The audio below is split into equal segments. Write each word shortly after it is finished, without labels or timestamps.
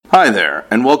Hi there,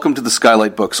 and welcome to the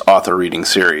Skylight Books author reading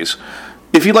series.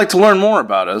 If you'd like to learn more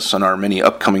about us and our many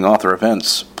upcoming author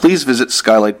events, please visit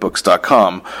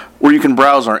skylightbooks.com, where you can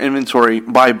browse our inventory,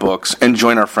 buy books, and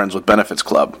join our Friends with Benefits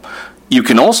Club. You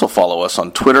can also follow us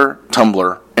on Twitter,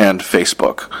 Tumblr, and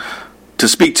Facebook. To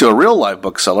speak to a real live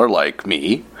bookseller like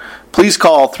me, please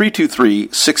call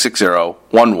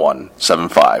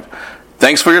 323-660-1175.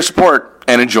 Thanks for your support,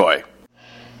 and enjoy.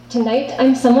 Tonight,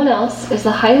 I'm Someone Else is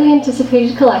the highly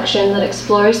anticipated collection that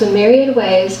explores the myriad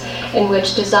ways in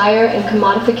which desire and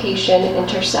commodification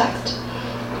intersect.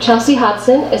 Chelsea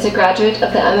Hodson is a graduate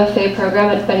of the MFA program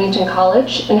at Bennington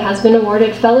College and has been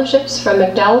awarded fellowships from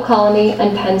MacDowell Colony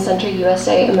and Penn Center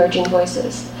USA Emerging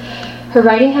Voices. Her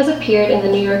writing has appeared in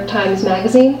the New York Times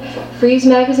Magazine, Frieze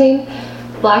Magazine,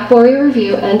 Black Warrior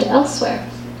Review, and elsewhere.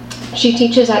 She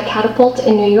teaches at Catapult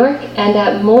in New York and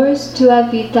at Mors Tua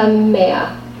Vita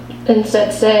Mea in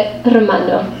Sezze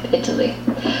Romano, Italy.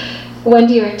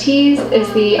 Wendy Ortiz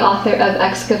is the author of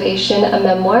Excavation, a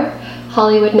Memoir,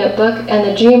 Hollywood Notebook, and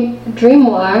the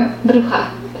Dreamoir Bruja.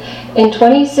 In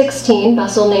 2016,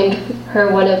 Bustle named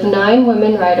her one of 9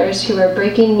 women writers who are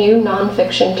breaking new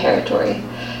nonfiction territory.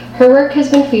 Her work has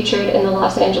been featured in the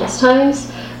Los Angeles Times,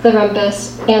 the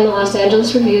Rumpus, and the Los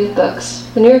Angeles Review of Books,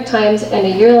 the New York Times, and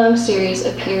a year-long series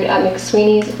appeared at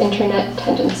McSweeney's Internet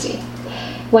Tendency.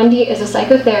 Wendy is a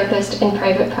psychotherapist in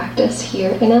private practice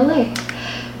here in LA.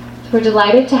 We're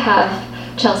delighted to have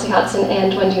Chelsea Hodson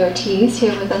and Wendy Ortiz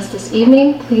here with us this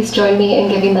evening. Please join me in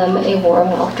giving them a warm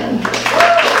welcome.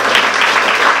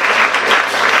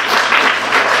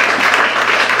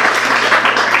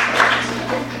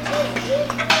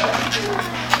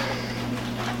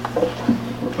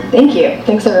 Thank you.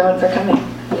 Thanks everyone for coming.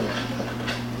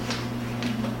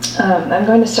 I'm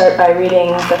going to start by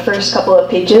reading the first couple of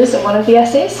pages of one of the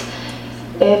essays.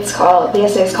 The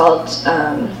essay is called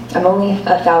I'm Only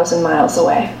 1,000 Miles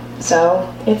Away. So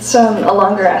it's a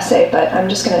longer essay, but I'm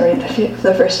just going to read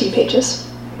the first few pages.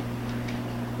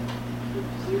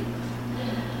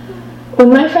 When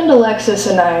my friend Alexis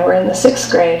and I were in the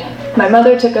 6th grade, my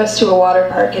mother took us to a water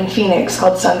park in Phoenix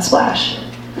called Sunsplash.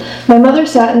 My mother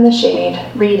sat in the shade,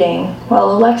 reading,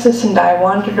 while Alexis and I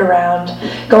wandered around,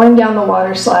 going down the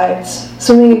water slides,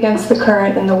 swimming against the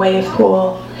current in the wave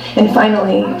pool, and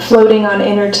finally floating on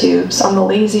inner tubes on the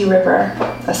lazy river,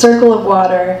 a circle of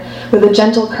water with a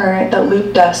gentle current that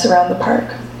looped us around the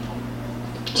park.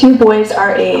 2 boys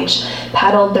our age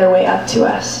paddled their way up to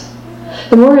us.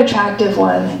 The more attractive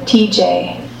one,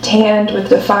 TJ, tanned with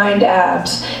defined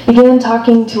abs, began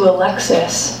talking to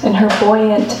Alexis and her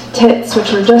buoyant tits,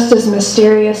 which were just as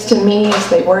mysterious to me as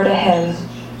they were to him.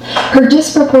 Her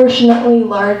disproportionately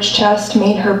large chest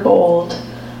made her bold,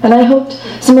 and I hoped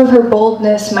some of her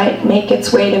boldness might make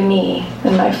its way to me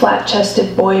and my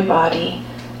flat-chested boy body.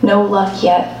 No luck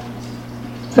yet.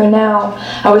 For now,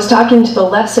 I was talking to the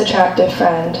less attractive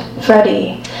friend,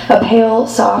 Freddie, a pale,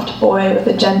 soft boy with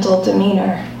a gentle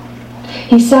demeanor.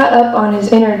 He sat up on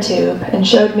his inner tube and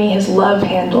showed me his love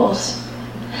handles.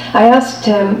 I asked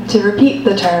him to repeat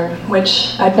the term,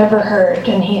 which I'd never heard,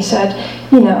 and he said,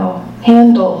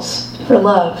 handles for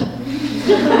love.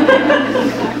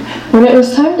 When it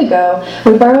was time to go,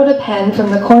 we borrowed a pen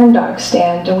from the corn dog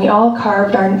stand, and we all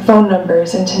carved our phone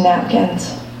numbers into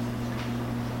napkins.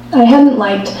 I hadn't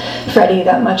liked Freddie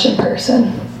that much in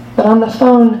person, but on the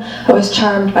phone, I was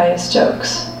charmed by his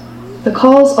jokes. The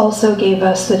calls also gave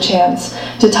us the chance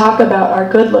to talk about our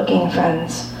good-looking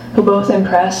friends, who both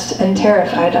impressed and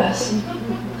terrified us.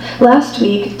 Last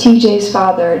week, TJ's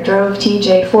father drove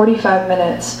TJ 45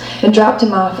 minutes and dropped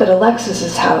him off at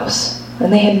Alexis's house,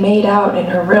 and they had made out in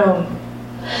her room.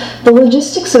 The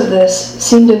logistics of this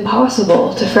seemed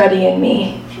impossible to Freddie and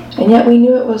me, and yet we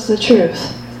knew it was the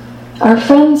truth. Our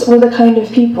friends were the kind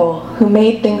of people who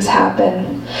made things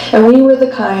happen, and we were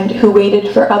the kind who waited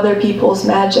for other people's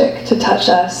magic to touch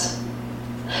us.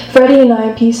 Freddie and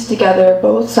I pieced together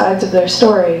both sides of their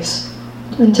stories,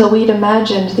 until we'd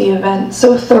imagined the event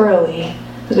so thoroughly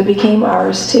that it became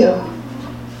ours too.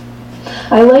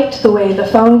 I liked the way the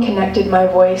phone connected my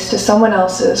voice to someone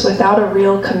else's without a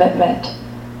real commitment.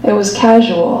 It was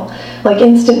casual, like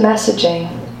instant messaging.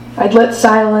 I'd let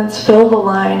silence fill the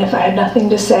line if I had nothing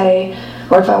to say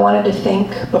or if I wanted to think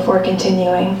before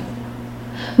continuing.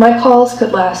 My calls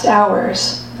could last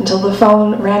hours until the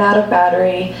phone ran out of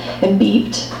battery and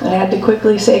beeped, and I had to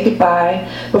quickly say goodbye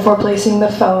before placing the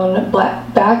phone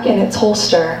back in its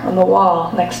holster on the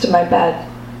wall next to my bed.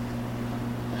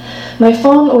 My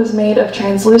phone was made of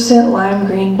translucent lime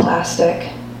green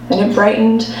plastic, and it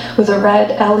brightened with a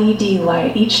red LED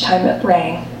light each time it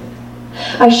rang.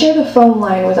 I shared a phone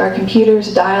line with our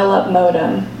computer's dial-up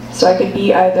modem, so I could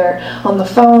be either on the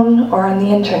phone or on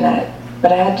the internet,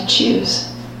 but I had to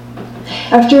choose.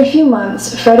 After a few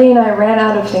months, Freddie and I ran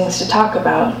out of things to talk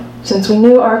about, since we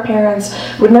knew our parents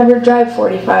would never drive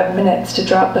 45 minutes to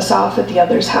drop us off at the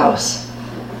other's house.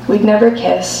 We'd never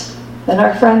kiss, and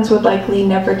our friends would likely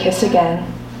never kiss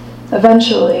again.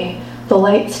 Eventually, the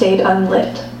light stayed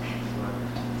unlit.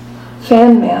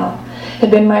 Fan mail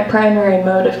had been my primary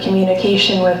mode of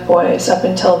communication with boys up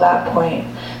until that point,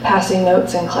 passing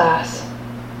notes in class.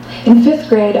 In 5th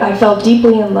grade, I fell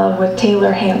deeply in love with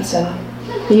Taylor Hanson,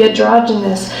 the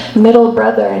androgynous middle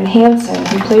brother in Hanson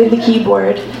who played the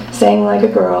keyboard, sang like a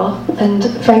girl, and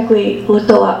frankly looked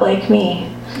a lot like me.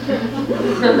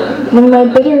 When my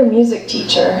bitter music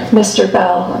teacher, Mr.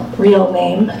 Bell, real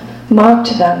name,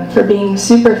 mocked them for being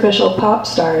superficial pop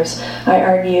stars, I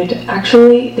argued,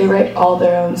 actually, they write all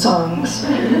their own songs.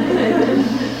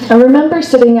 I remember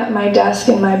sitting at my desk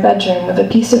in my bedroom with a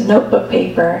piece of notebook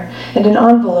paper and an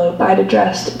envelope I'd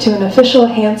addressed to an official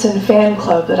Hanson fan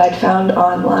club that I'd found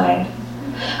online.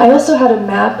 I also had a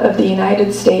map of the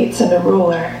United States and a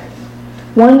ruler.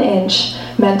 1 inch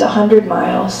meant 100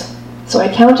 miles, so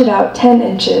I counted out 10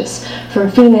 inches from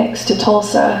Phoenix to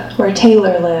Tulsa, where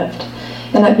Taylor lived,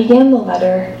 and I began the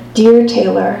letter, "Dear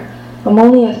Taylor, I'm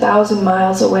only 1,000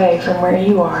 miles away from where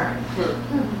you are."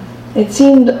 It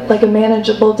seemed like a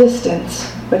manageable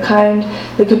distance, the kind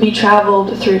that could be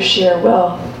traveled through sheer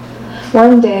will.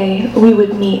 One day we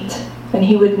would meet, and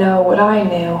he would know what I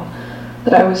knew,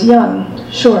 that I was young,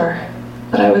 sure,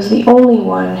 but I was the only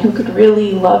one who could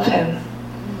really love him.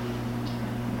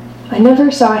 I never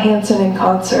saw Hanson in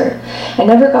concert. I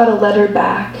never got a letter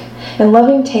back, and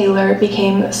loving Taylor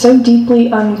became so deeply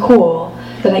uncool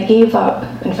that I gave up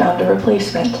and found a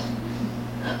replacement.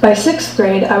 By 6th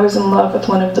grade, I was in love with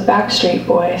one of the Backstreet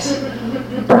Boys.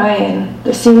 Brian,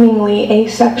 the seemingly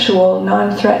asexual,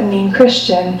 non-threatening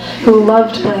Christian who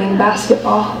loved playing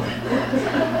basketball.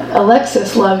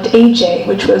 Alexis loved AJ,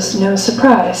 which was no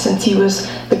surprise since he was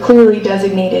the clearly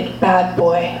designated bad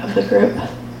boy of the group.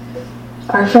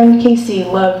 Our friend Casey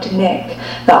loved Nick,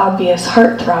 the obvious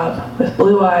heartthrob with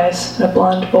blue eyes and a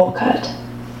blonde bowl cut.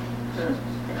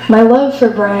 My love for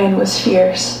Brian was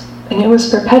fierce, and it was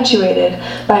perpetuated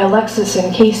by Alexis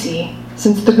and Casey,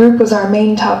 since the group was our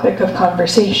main topic of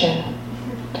conversation.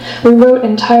 We wrote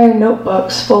entire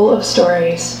notebooks full of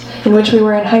stories in which we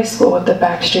were in high school with the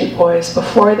Backstreet Boys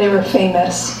before they were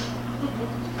famous.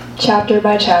 Chapter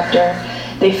by chapter,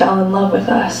 they fell in love with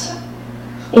us.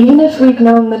 Even if we'd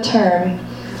known the term,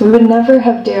 we would never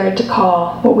have dared to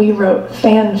call what we wrote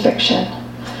fan fiction,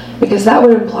 because that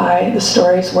would imply the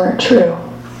stories weren't true.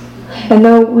 And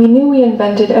though we knew we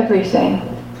invented everything,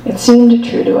 it seemed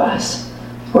true to us,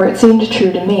 or it seemed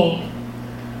true to me.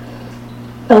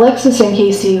 Alexis and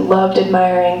Casey loved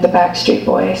admiring the Backstreet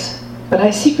Boys, but I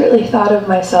secretly thought of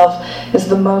myself as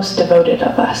the most devoted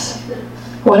of us.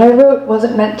 What I wrote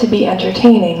wasn't meant to be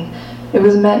entertaining, it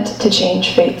was meant to change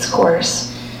fate's course.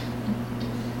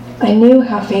 I knew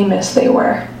how famous they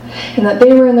were, and that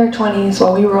they were in their 20s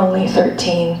while we were only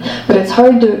 13, but it's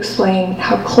hard to explain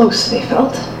how close they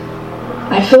felt.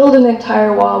 I filled an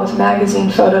entire wall with magazine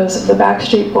photos of the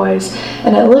Backstreet Boys,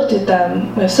 and I looked at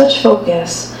them with such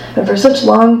focus and for such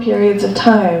long periods of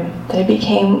time that it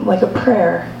became like a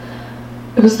prayer.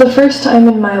 It was the first time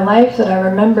in my life that I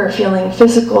remember feeling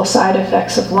physical side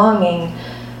effects of longing.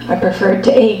 I preferred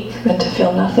to ache than to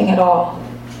feel nothing at all.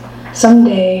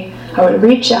 Someday, I would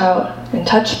reach out and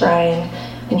touch Brian,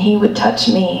 and he would touch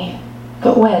me.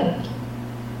 But when?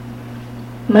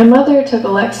 My mother took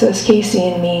Alexis, Casey,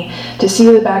 and me to see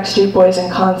the Backstreet Boys in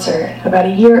concert about a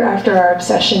year after our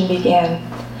obsession began.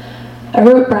 I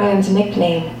wrote Brian's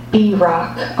nickname,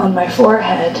 B-Rock, on my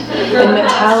forehead in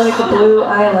metallic blue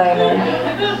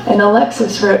eyeliner, and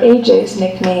Alexis wrote AJ's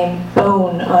nickname,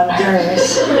 Bone, on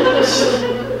hers.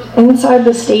 Inside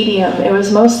the stadium, it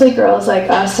was mostly girls like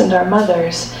us and our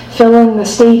mothers, filling the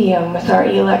stadium with our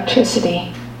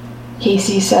electricity.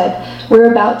 Casey said,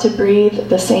 "We're about to breathe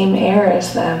the same air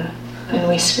as them," and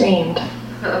we screamed.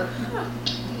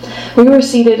 We were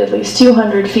seated at least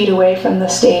 200 feet away from the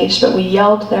stage, but we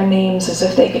yelled their names as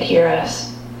if they could hear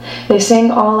us. They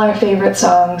sang all our favorite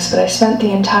songs, but I spent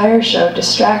the entire show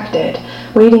distracted,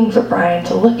 waiting for Brian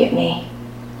to look at me.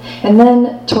 And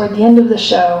then, toward the end of the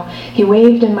show, he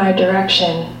waved in my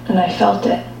direction, and I felt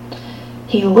it.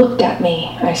 "He looked at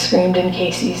me," I screamed in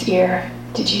Casey's ear.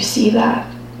 "Did you see that?"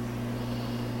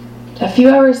 A few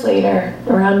hours later,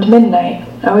 around midnight,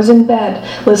 I was in bed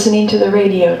listening to the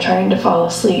radio trying to fall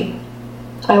asleep.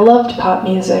 I loved pop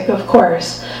music, of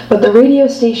course, but the radio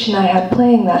station I had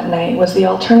playing that night was the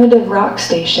alternative rock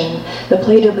station that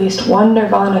played at least one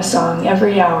Nirvana song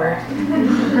every hour.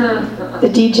 The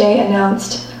DJ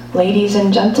announced, "Ladies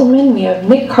and gentlemen, we have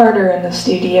Nick Carter in the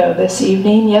studio this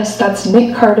evening. Yes, that's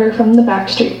Nick Carter from the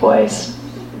Backstreet Boys."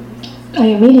 I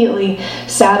immediately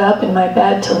sat up in my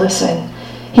bed to listen.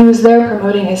 He was there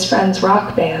promoting his friend's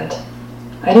rock band.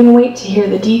 I didn't wait to hear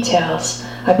the details.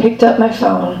 I picked up my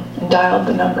phone and dialed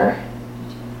the number.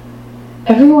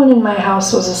 Everyone in my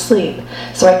house was asleep,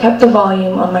 so I kept the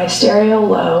volume on my stereo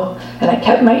low, and I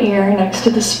kept my ear next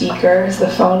to the speaker as the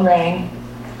phone rang.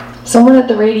 Someone at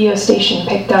the radio station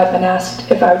picked up and asked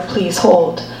if I would please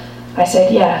hold. I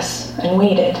said yes, and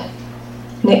waited.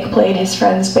 Nick played his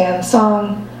friend's band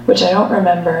song, which I don't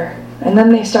remember, and then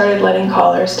they started letting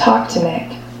callers talk to Nick.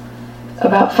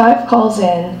 About 5 calls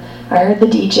in, I heard the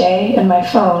DJ and my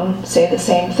phone say the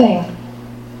same thing.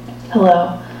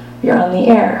 "Hello, you're on the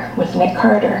air with Nick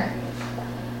Carter."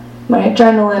 My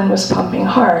adrenaline was pumping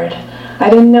hard. I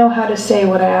didn't know how to say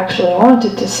what I actually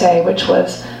wanted to say, which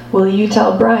was, "Will you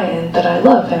tell Brian that I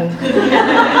love him?"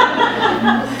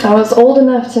 I was old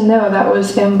enough to know that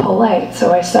was impolite,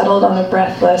 so I settled on a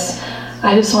breathless,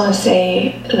 "I just want to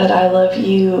say that I love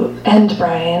you and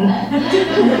Brian.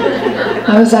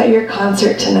 I was at your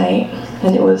concert tonight,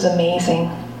 and it was amazing."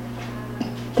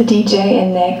 The DJ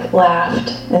and Nick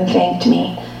laughed and thanked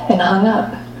me and hung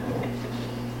up.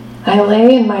 I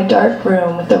lay in my dark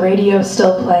room with the radio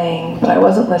still playing, but I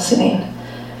wasn't listening.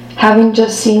 Having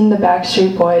just seen the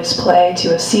Backstreet Boys play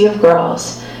to a sea of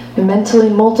girls, and mentally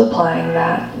multiplying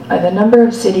that by the number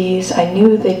of cities I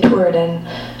knew they toured in,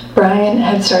 Brian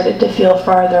had started to feel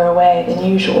farther away than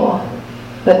usual.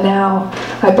 But now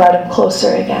I brought him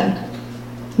closer again.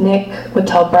 Nick would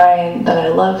tell Brian that I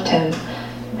loved him,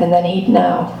 and then he'd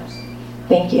know.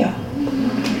 Thank you.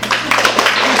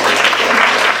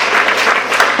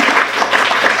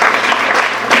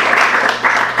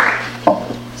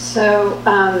 So,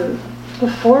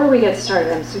 before we get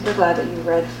started, I'm super glad that you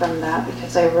read from that,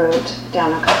 because I wrote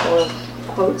down a couple of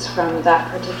quotes from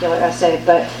that particular essay.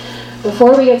 But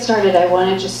before we get started, I want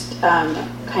to just kind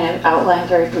of outline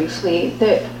very briefly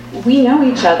that we know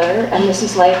each other, and this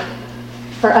is like,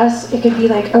 for us, it could be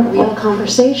like a real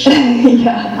conversation.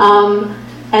 Yeah.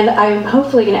 And I'm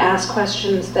hopefully going to ask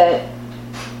questions that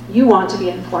you want to be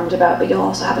informed about, but you'll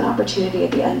also have an opportunity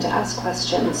at the end to ask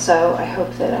questions. So I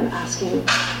hope that I'm asking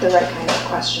the right kind of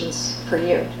questions for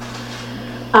you.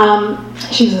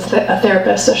 She's a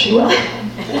therapist, so she will.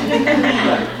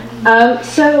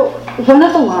 So one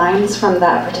of the lines from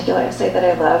that particular essay that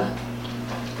I love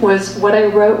was, "What I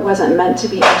wrote wasn't meant to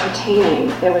be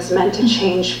entertaining, it was meant to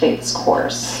change fate's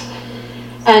course."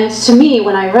 And to me,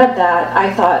 when I read that, I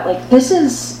thought, like,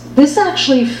 this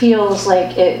actually feels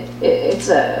like it's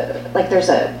like there's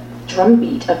a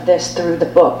drumbeat of this through the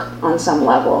book on some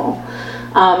level.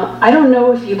 I don't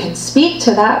know if you can speak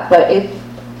to that, but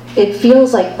it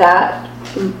feels like that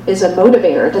is a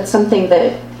motivator. That's something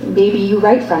that maybe you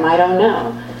write from, I don't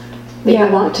know.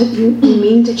 That you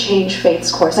mean to change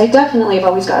fate's course. I definitely have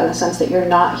always gotten the sense that you're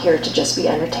not here to just be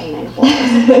entertaining for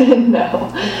us. No.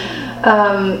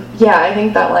 I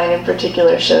think that line in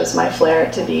particular shows my flair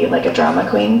to be like a drama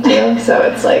queen too. So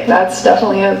it's like, that's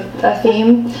definitely a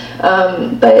theme.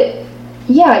 But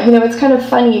yeah, it's kind of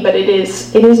funny, but it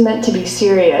is meant to be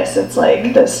serious. It's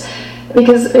like this,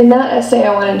 because in that essay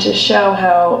I wanted to show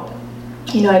how,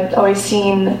 I'd always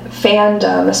seen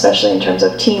fandom, especially in terms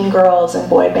of teen girls and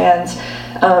boy bands,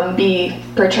 be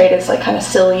portrayed as like kind of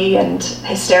silly and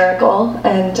hysterical.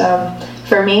 And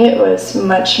for me, it was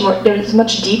much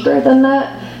deeper than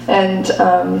that. And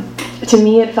to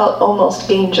me, it felt almost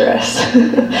dangerous.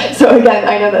 So again,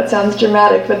 I know that sounds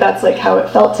dramatic, but that's like how it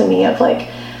felt to me, of like,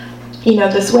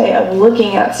 this way of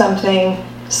looking at something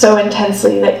so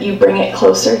intensely that you bring it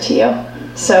closer to you.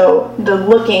 So the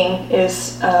looking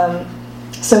is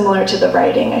similar to the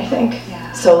writing, I think.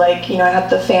 Yeah. So like, I had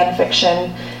the fan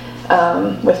fiction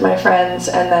with my friends,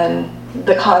 and then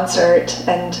the concert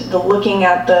and the looking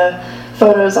at the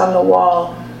photos on the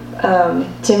wall.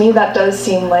 To me, that does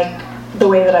seem like the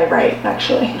way that I write,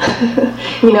 actually.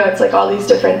 It's like all these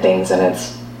different things, and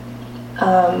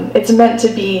it's meant to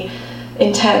be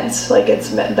intense. Like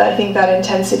I think that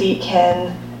intensity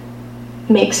can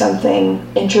make something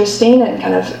interesting and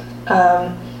kind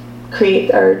of create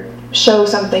or show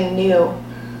something new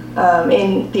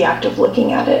in the act of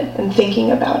looking at it and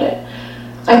thinking about it.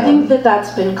 I think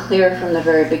that's been clear from the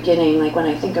very beginning. Like when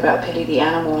I think about Pity the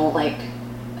Animal, like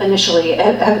initially,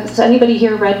 has anybody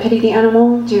here read Pity the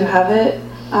Animal? Do you have it?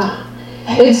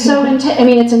 It's so intense. I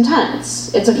mean, it's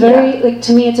intense. It's a very, like,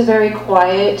 to me, it's a very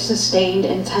quiet, sustained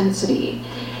intensity.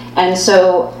 And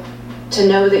so to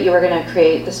know that you were going to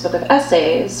create this book of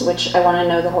essays, which I want to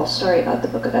know the whole story about the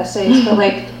book of essays, but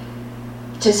like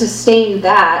to sustain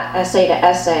that essay to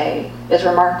essay is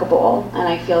remarkable, and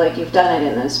I feel like you've done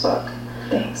it in this book.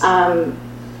 Thanks.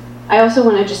 I also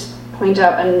want to just point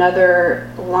out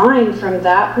another line from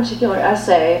that particular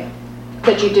essay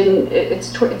that you didn't,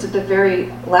 it's at the very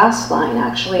last line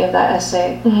actually of that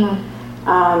essay.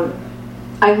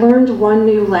 I learned one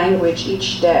new language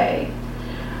each day.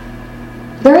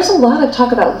 There's a lot of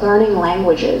talk about learning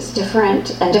languages, different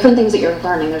things that you're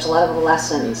learning. There's a lot of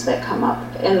lessons that come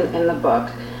up in the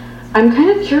book. I'm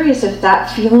kind of curious if that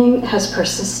feeling has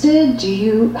persisted.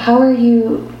 How are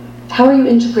you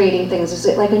integrating things? Is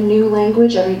it like a new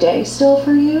language every day still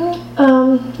for you?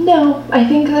 No, I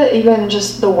think that even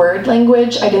just the word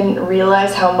language, I didn't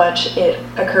realize how much it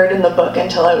occurred in the book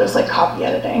until I was like copy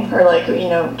editing or like,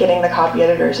 getting the copy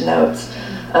editor's notes.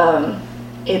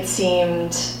 It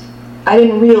seemed, I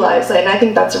didn't realize that, and I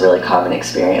think that's a really common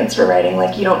experience for writing.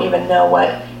 Like, you don't even know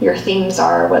what your themes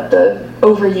are, what the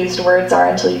overused words are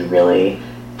until you really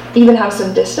even have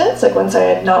some distance. Like, once I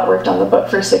had not worked on the book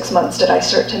for 6 months, did I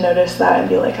start to notice that and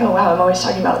be like, oh wow, I'm always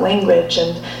talking about language.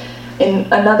 And in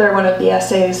another one of the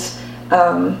essays,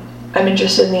 I'm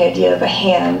interested in the idea of a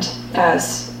hand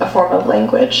as a form of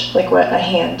language, like what a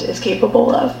hand is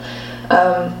capable of.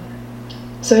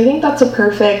 So I think that's a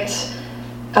perfect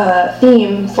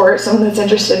theme for someone that's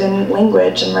interested in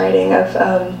language and writing, of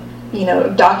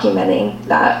documenting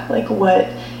that, like, what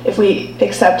if we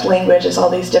accept language as all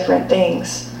these different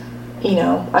things.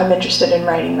 I'm interested in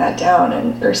writing that down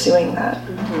and pursuing that.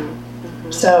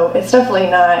 So it's definitely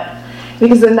not,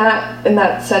 because in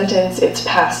that sentence it's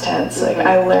past tense, like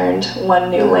I learned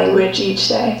one new language each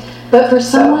day. But for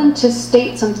someone to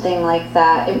state something like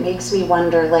that, it makes me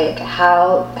wonder, like,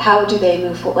 how do they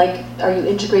move forward? Like, are you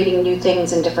integrating new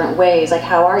things in different ways? Like,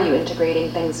 how are you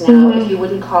integrating things now? If you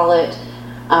wouldn't call it,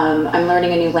 I'm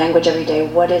learning a new language every day,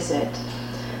 what is it?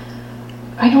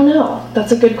 I don't know.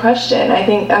 That's a good question. I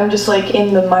think I'm just like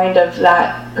in the mind of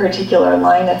that particular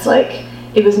line. It's like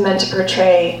it was meant to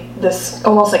portray this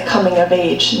almost like coming of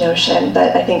age notion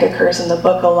that I think occurs in the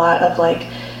book a lot, of like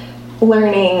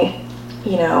learning,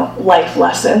 life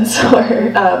lessons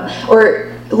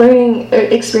or learning,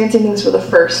 experiencing things for the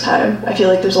first time. I feel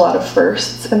like there's a lot of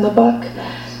firsts in the book.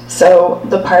 So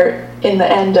the part in the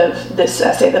end of this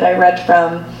essay that I read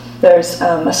from, there's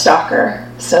a stalker.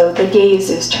 So the gaze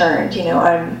is turned.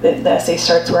 The essay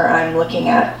starts where I'm looking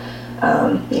at,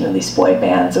 these boy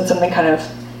bands and something kind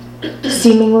of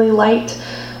seemingly light,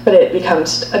 but it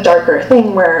becomes a darker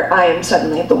thing where I am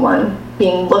suddenly the one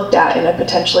being looked at in a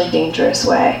potentially dangerous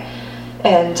way.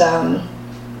 And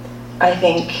I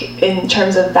think in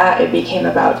terms of that, it became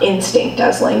about instinct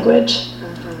as language.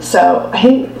 So I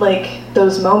think like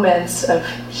those moments of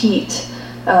heat,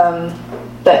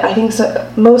 that I think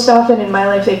most often in my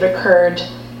life they've occurred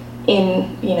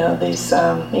in, these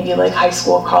maybe like high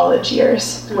school, college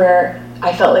years, where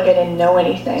I felt like I didn't know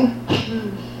anything.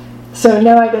 So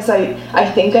now I guess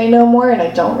I think I know more, and I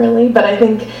don't really, but I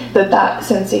think that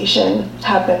sensation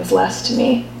happens less to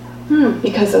me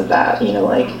because of that.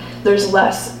 Like there's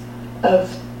less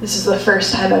of, this is the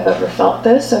first time I've ever felt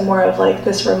this, and more of like,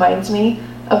 this reminds me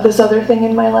of this other thing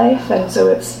in my life, and so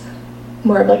it's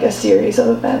more of like a series of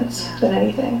events than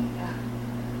anything.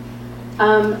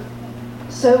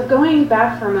 So going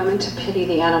back for a moment to Pity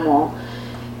the Animal.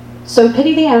 So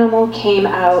Pity the Animal came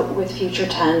out with Future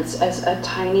Tense as a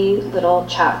tiny little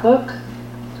chapbook,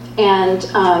 and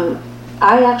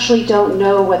I actually don't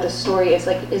know what the story is.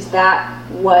 Like, is that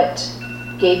what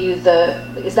gave you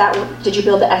did you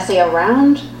build the essay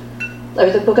around, or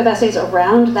the book of essays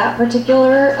around that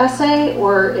particular essay,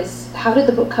 or how did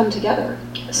the book come together?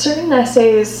 Certain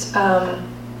essays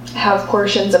have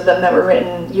portions of them that were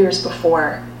written years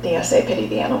before the essay Pity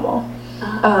the Animal,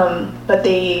 but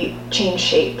they change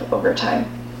shape over time.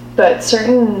 But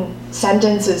certain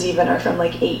sentences even are from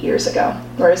like 8 years ago,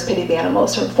 whereas Pity the Animal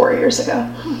is from 4 years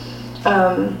ago.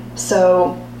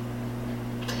 So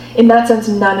in that sense,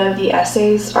 none of the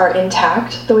essays are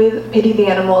intact. The way that Pity the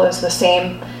Animal is the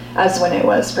same as when it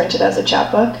was printed as a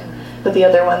chapbook, but the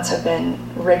other ones have been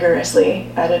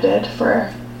rigorously edited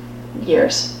for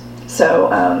years. So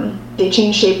they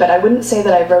change shape, but I wouldn't say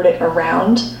that I wrote it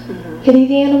around Pity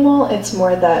the Animal. It's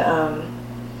more that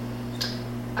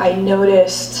I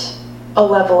noticed a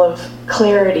level of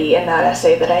clarity in that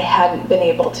essay that I hadn't been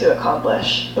able to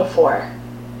accomplish before.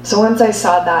 So once I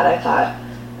saw that, I thought,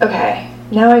 okay,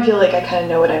 now I feel like I kind of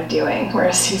know what I'm doing,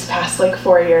 whereas these past like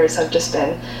 4 years have just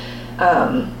been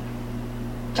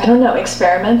I don't know,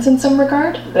 experiments in some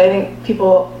regard. But I think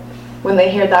people, when they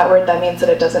hear that word, that means that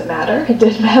it doesn't matter. It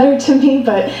did matter to me,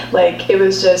 but like it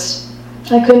was just,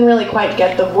 I couldn't really quite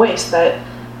get the voice that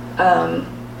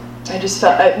I just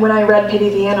felt, when I read Pity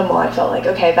the Animal, I felt like,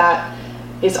 okay, that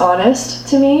is honest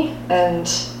to me and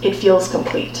it feels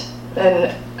complete.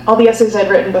 And all the essays I'd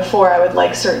written before, I would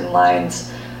like certain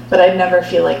lines, but I'd never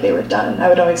feel like they were done. I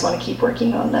would always want to keep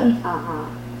working on them.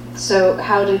 So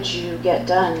how did you get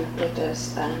done with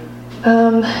this then?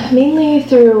 Mainly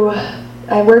through,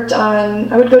 I would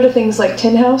go to things like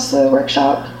Tin House, the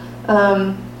workshop.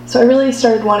 So I really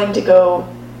started wanting to go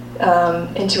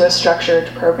into a structured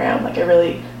program. Like I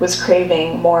really was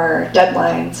craving more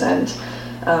deadlines and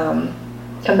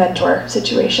a mentor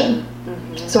situation.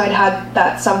 So I'd had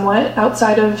that somewhat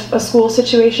outside of a school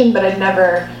situation, but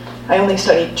I only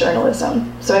studied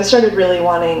journalism. So I started really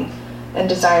wanting and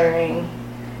desiring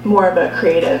more of a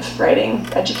creative writing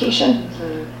education.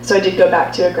 So I did go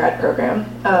back to a grad program,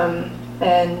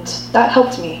 and that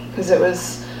helped me because it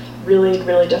was really,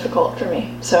 really difficult for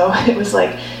me. So it was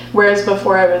like, whereas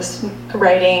before I was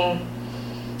writing,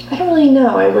 I don't really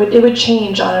know, it would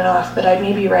change on and off, but I'd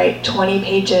maybe write 20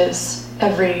 pages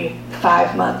every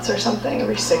 5 months or something,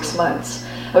 every 6 months.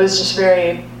 I was just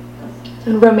very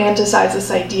romanticize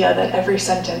this idea that every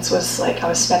sentence was like I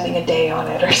was spending a day on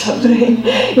it or something.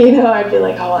 I'd be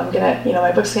like, oh, I'm gonna,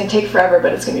 my book's gonna take forever,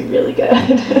 but it's gonna be really good.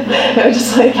 I would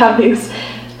just like have these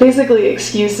basically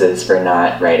excuses for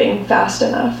not writing fast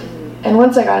enough. And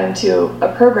once I got into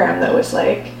a program that was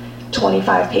like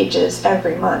 25 pages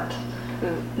every month,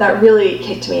 that really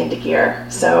kicked me into gear.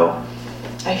 So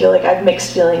I feel like I have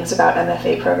mixed feelings about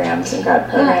MFA programs and grad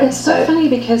programs. Yeah, it's so funny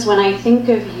because when I think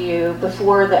of you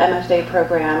before the MFA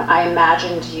program, I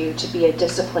imagined you to be a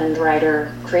disciplined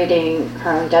writer, creating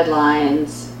her own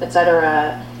deadlines,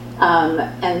 etc.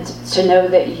 And to know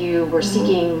that you were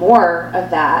seeking more of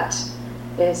that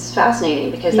is fascinating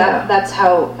because that's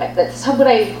what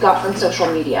I got from social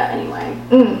media anyway.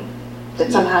 That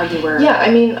somehow you were... Yeah,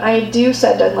 I mean, I do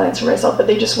set deadlines for myself, but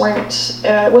they just weren't,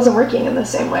 it wasn't working in the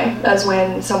same way as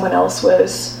when someone else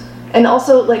was, and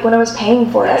also, like, when I was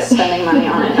paying for it. Spending money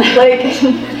on it.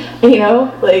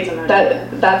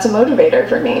 That's a motivator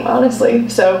for me, honestly.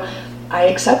 So I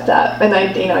accept that, and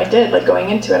I did, like, going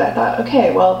into it, I thought,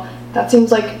 okay, well, that seems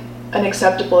like an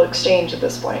acceptable exchange at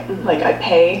this point. Like, I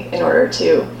pay in order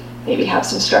to maybe have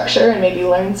some structure and maybe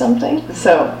learn something,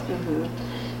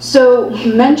 So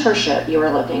mentorship you were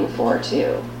looking for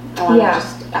too. I want to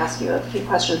just ask you a few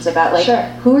questions about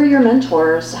who are your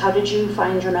mentors? How did you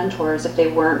find your mentors if they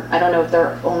weren't, I don't know if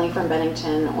they're only from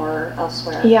Bennington or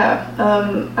elsewhere?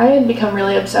 I had become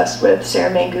really obsessed with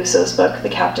Sarah Manguso's book, The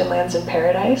Captain Lands in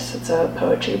Paradise. It's a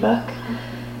poetry book.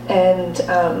 And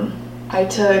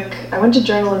I went to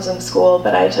journalism school,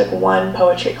 but I took one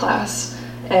poetry class.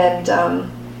 And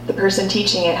the person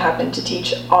teaching it happened to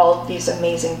teach all of these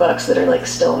amazing books that are like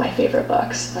still my favorite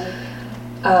books.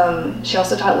 She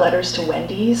also taught Letters to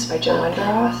Wendy's by Joe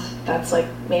Wenderoth. That's like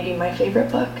maybe my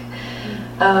favorite book.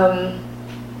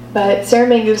 But Sarah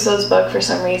Manguso's book for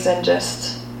some reason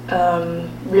just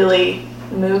really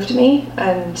moved me,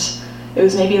 and it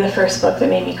was maybe the first book that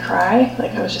made me cry.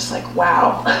 Like I was just like,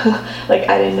 wow. Like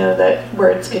I didn't know that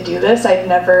words could do this. I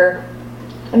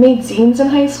made zines in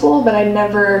high school, but I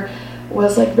never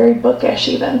was like very bookish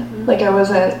even. Like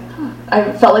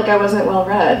I felt like I wasn't well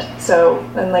read. So,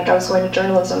 and like I was going to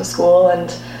journalism school,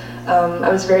 and I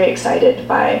was very excited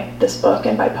by this book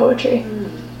and by poetry.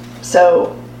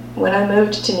 So when I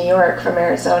moved to New York from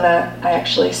Arizona, I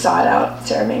actually sought out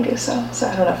Sarah Manguso. So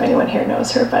I don't know if anyone here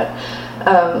knows her, but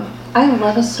I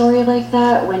love a story like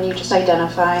that when you just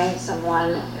identify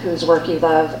someone whose work you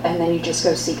love and then you just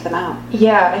go seek them out.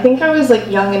 Yeah, I think I was like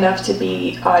young enough to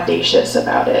be audacious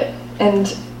about it.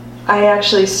 And I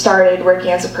actually started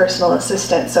working as a personal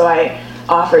assistant, so I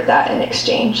offered that in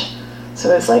exchange.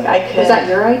 So it was like I could... Was that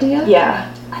your idea?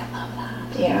 Yeah. I love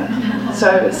that. Yeah. So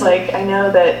I was like, I know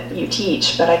that you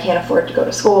teach, but I can't afford to go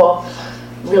to school.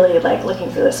 Really like looking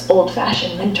for this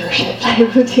old-fashioned mentorship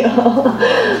type of deal.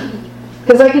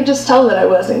 Because I could just tell that I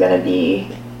wasn't going to be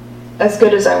as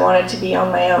good as I wanted to be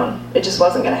on my own. It just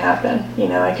wasn't going to happen.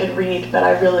 I could read, but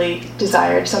I really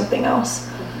desired something else.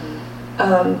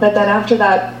 But then after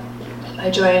that,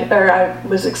 I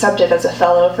was accepted as a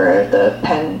fellow for the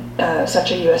Penn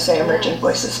Central USA Emerging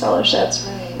Voices Fellowship. That's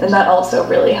right. And that also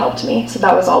really helped me. So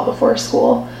that was all before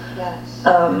school. Yes.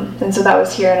 And so that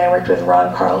was here, and I worked with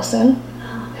Ron Carlson,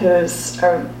 who's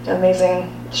an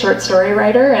amazing short story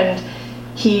writer, and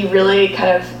he really kind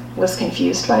of was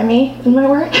confused by me in my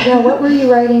work. Yeah, what were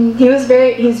you writing? He's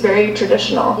very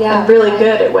traditional and really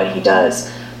good at what he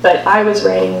does. but I was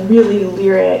writing really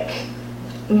lyric,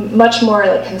 much more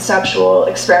like conceptual,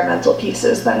 experimental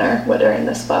pieces than what are in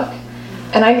this book.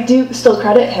 And I do still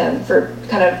credit him for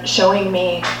kind of showing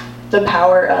me the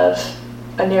power of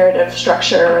a narrative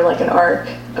structure or like an arc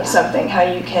of something, how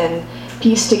you can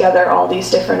piece together all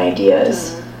these different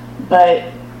ideas, but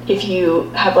if you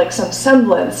have like some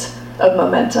semblance of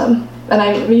momentum. And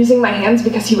I'm using my hands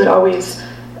because he would always,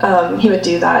 he would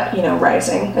do that,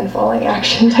 rising and falling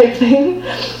action type thing.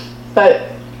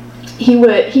 But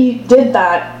he did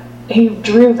that, he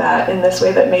drew that in this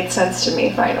way that made sense to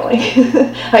me finally.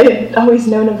 I had always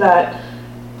known of that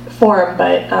form,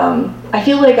 but I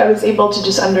feel like I was able to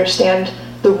just understand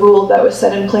the rule that was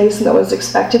set in place and that was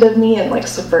expected of me and like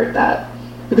subvert that.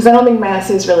 Because I don't think my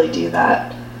essays really do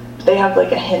that. They have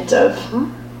like a hint of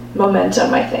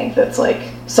momentum, I think, that's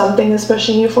like something is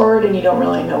pushing you forward and you don't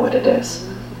really know what it is.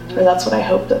 Or that's what I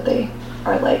hope that they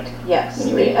are like. Yes,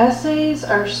 the essays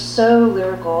are so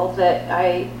lyrical that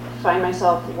I find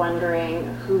myself wondering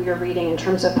who you're reading in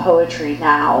terms of poetry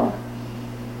now,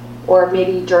 or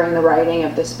maybe during the writing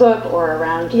of this book or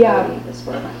around writing this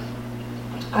book.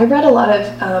 I read a lot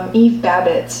of Eve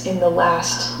Babbitt's in the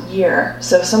last year.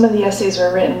 So some of the essays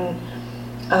were written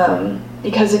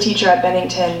because a teacher at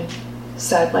Bennington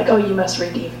said, like, oh, you must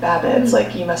read Eve Babbitt's,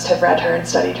 like, you must have read her and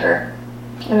studied her.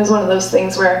 And it was one of those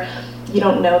things where you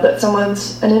don't know that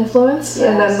someone's an influence,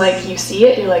 and then, like, you see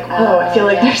it, you're like, whoa, I feel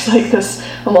like there's, like, this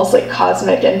almost, like,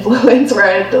 cosmic influence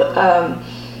where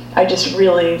I just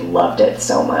really loved it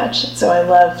so much. So I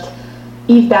loved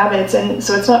Eve Babbitt's, and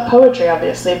so it's not poetry,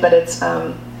 obviously, but it's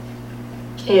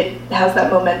it has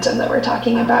that momentum that we're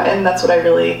talking about, and that's what I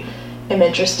really am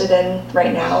interested in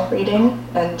right now, reading.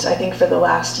 And I think for the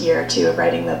last year or two of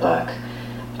writing the book,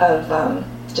 of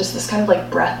just this kind of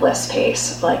like breathless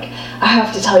pace of like, I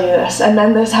have to tell you this, and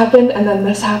then this happened, and then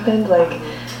this happened, like,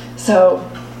 so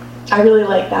I really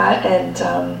like that.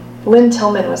 And Lynn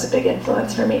Tillman was a big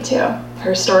influence for me too.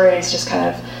 Her stories just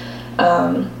kind of,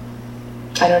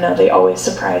 I don't know, they always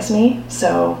surprise me,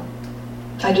 so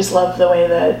I just love the way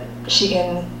that she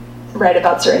can write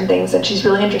about certain things, and she's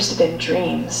really interested in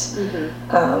dreams.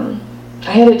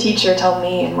 I had a teacher tell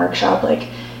me in workshop, like,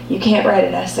 you can't write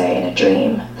an essay in a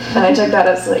dream, and I took that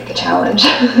as like a challenge.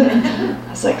 I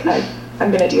was like,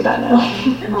 I'm gonna do that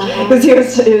now, because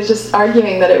he was just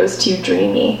arguing that it was too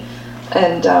dreamy,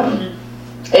 and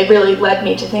it really led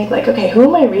me to think, like, okay, who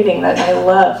am I reading that I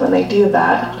love when they do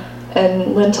that?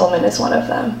 And Lynn Tillman is one of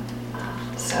them.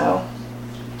 So,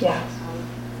 yeah.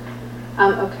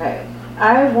 Okay.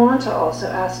 I want to also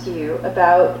ask you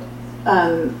about,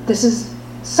 this is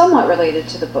somewhat related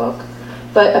to the book,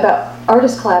 but about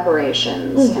artist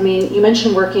collaborations. I mean, you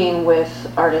mentioned working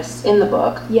with artists in the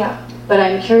book. Yeah. But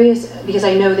I'm curious, because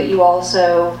I know that you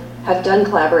also have done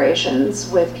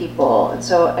collaborations with people, and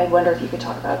so I wonder if you could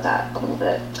talk about that a little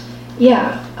bit.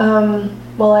 Yeah.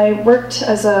 Well, I worked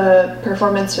as a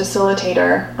performance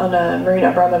facilitator on a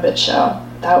Marina Abramovich show.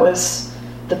 That was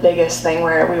the biggest thing,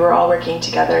 where we were all working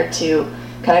together to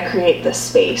kind of create this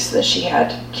space that she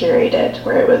had curated,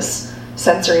 where it was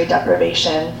sensory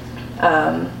deprivation.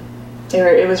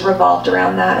 It was revolved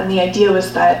around that, and the idea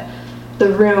was that the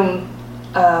room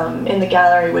in the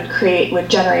gallery would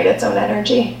generate its own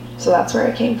energy. So that's where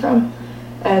it came from.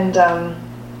 And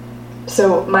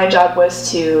so my job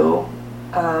was to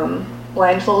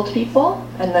blindfold people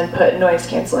and then put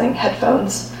noise-canceling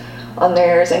headphones on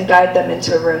their ears and guide them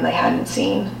into a room they hadn't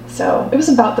seen. So it was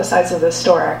about the size of the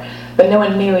store, but no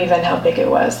one knew even how big it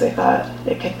was. They thought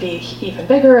it could be even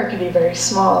bigger, it could be very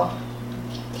small.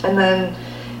 And then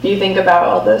if you think about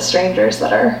all the strangers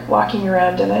that are walking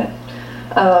around in it,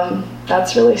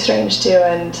 that's really strange too.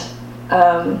 And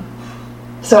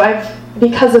so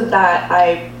because of that,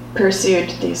 I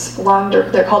pursued these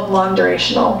they're called long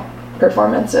durational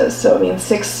performances, so it means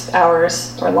 6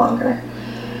 hours or longer.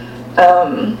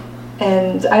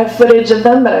 And I have footage of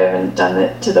them, but I haven't done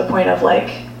it to the point of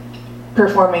like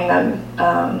performing them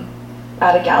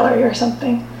at a gallery or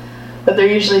something. But they're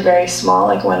usually very small,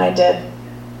 like one I did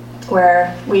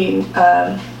where we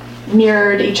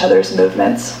mirrored each other's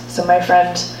movements. So my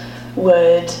friend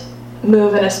would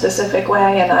move in a specific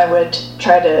way, and I would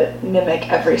try to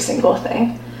mimic every single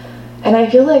thing. And I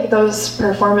feel like those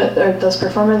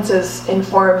performances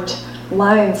informed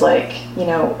lines like,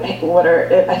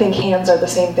 I think hands are the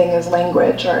same thing as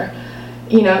language, or,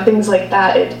 things like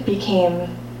that. It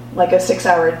became like a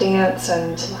 6-hour dance,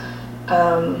 and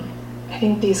I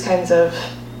think these kinds of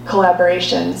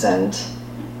collaborations and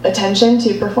attention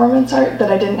to performance art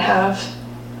that I didn't have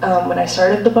when I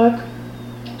started the book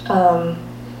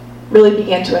really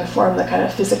began to inform the kind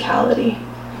of physicality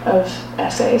of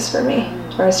essays for me.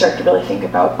 where I start to really think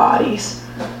about bodies.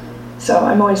 So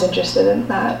I'm always interested in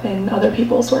that, in other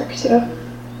people's work too.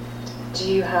 Do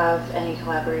you have any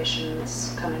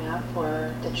collaborations coming up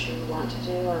or that you want to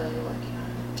do or are you working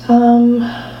on?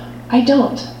 I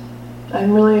don't.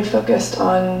 I'm really focused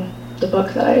on the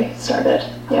book that I started.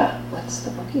 Yeah. What's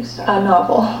the book you started? A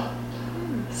novel.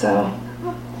 So,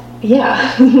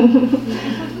 yeah.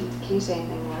 Can you say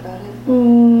anything more about it?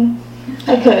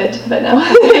 I could, but no.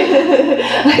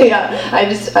 Yeah.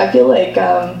 I feel like,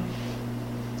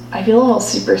 I feel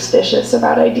almost superstitious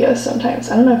about ideas sometimes.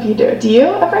 I don't know if you do. Do you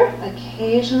ever?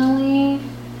 Occasionally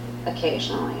I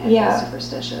feel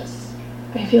superstitious.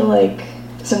 I feel like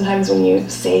sometimes when you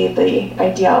say the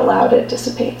idea out loud, it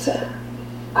dissipates it.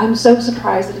 I'm so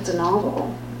surprised that it's a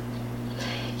novel.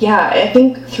 Yeah, I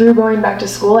think through going back to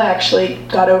school, I actually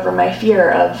got over my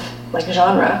fear of like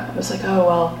genre. I was like, oh,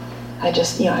 well, I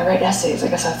write essays. I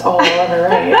guess that's all I'll ever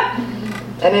write.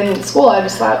 And in school, I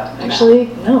just thought, actually,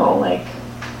 no, like,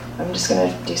 I'm just going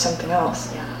to do something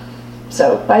else. Yeah.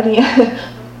 So by the end,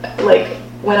 like,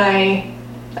 when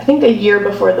I think a year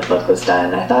before the book was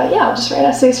done, I thought, yeah, I'll just write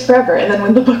essays forever. And then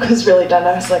when the book was really done,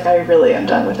 I was like, I really am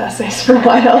done with essays for a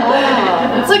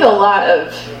while. It's like a lot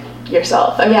of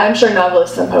yourself. I mean, I'm sure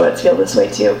novelists and poets feel this way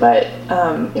too, but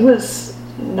it was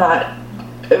not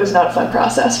a fun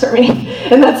process for me.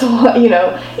 And that's,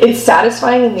 it's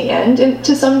satisfying in the end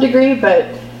to some degree, but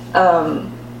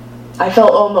I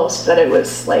felt almost that it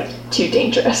was like too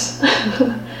dangerous.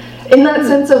 In that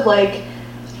sense of like,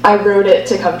 I wrote it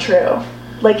to come true.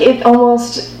 Like it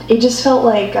just felt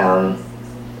like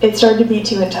it started to be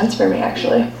too intense for me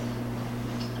actually.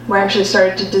 Where I actually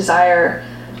started to desire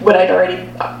what I'd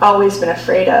always been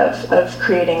afraid of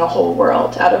creating a whole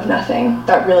world out of nothing.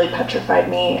 That really petrified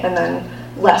me, and then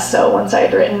less so once I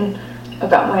had written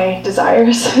about my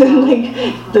desires and like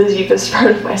the deepest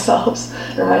part of myself.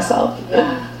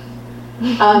 Yeah.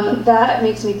 That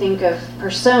makes me think of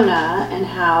persona and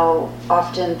how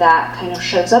often that kind of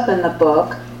shows up in the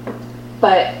book,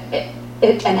 but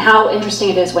and how interesting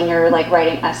it is when you're like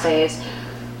writing essays,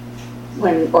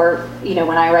 when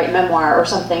I write memoir or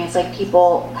something. It's like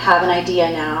people have an idea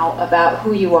now about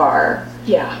who you are.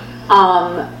 Yeah.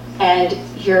 And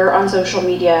you're on social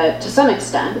media to some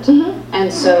extent,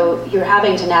 and so you're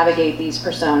having to navigate these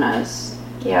personas.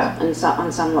 Yeah.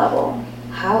 On some level,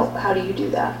 how do you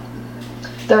do that?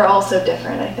 They're all so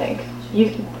different, I think.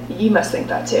 You must think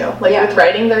that too. Like with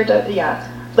writing,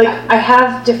 Like I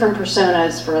have different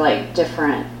personas for like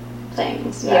different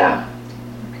things. Yeah.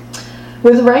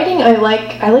 With writing, I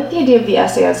like the idea of the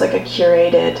essay as like a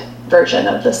curated version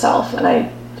of the self, and I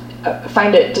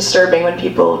find it disturbing when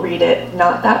people read it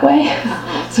not that way.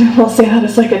 So I'll say that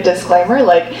as like a disclaimer.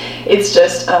 Like it's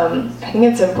just I think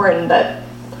it's important that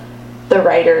the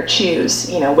writer choose,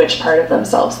 which part of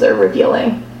themselves they're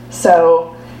revealing.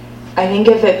 So I think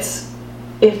if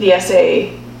the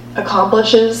essay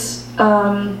accomplishes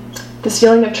this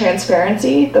feeling of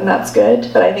transparency, then that's good.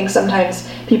 But I think sometimes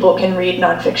people can read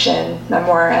nonfiction,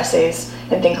 memoir, essays,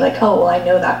 and think like, oh, well, I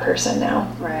know that person now.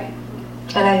 Right.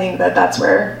 And I think that's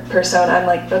where I'm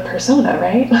like, the persona,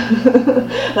 right?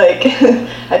 Like,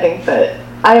 I think that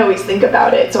I always think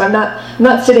about it. So I'm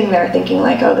not sitting there thinking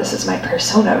like, oh, this is my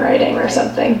persona writing or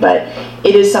something. But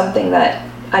it is something that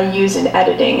I use in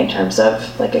editing in terms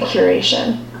of like a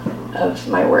curation of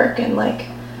my work and like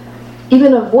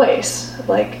even a voice.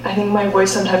 Like I think my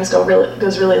voice sometimes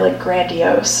goes really like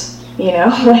grandiose,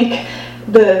 like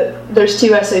there's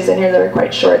 2 essays in here that are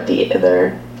quite short.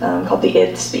 They're called The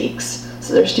Id Speaks.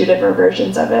 So there's 2 different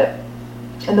versions of it.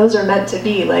 And those are meant to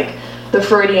be like the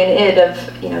Freudian id of,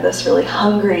 this really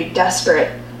hungry,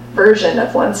 desperate version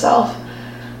of oneself.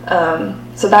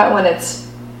 So that one, it's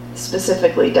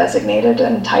specifically designated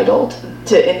and titled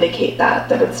to indicate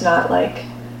that it's not like,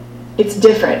 it's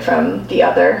different from the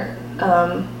other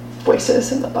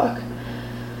voices in the book.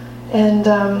 And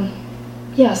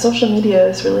social media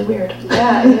is really weird.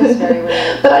 Yeah, it is very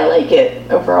weird. But I like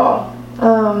it overall.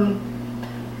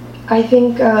 I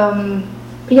think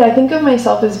of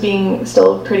myself as being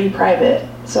still pretty private,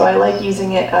 so I like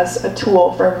using it as a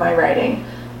tool for my writing,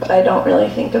 but I don't really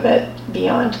think of it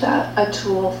beyond that. A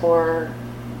tool for?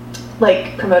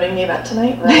 Like promoting the event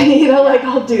tonight, right? Like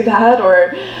I'll do that,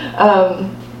 or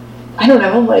I don't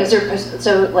know. Like,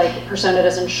 so like persona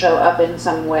doesn't show up in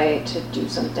some way to do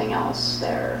something else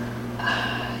there?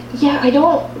 Yeah, I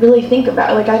don't really think about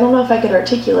it. Like I don't know if I could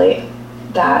articulate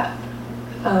that.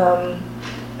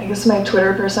 I guess my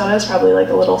Twitter persona is probably like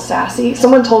a little sassy.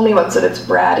 Someone told me once that it's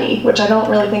bratty, which I don't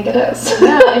really think it is.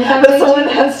 No, in fact, but someone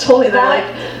has told me that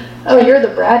like Oh, you're the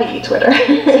bratty Twitter.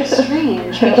 It's so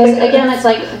strange because again, it's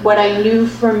like what I knew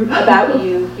about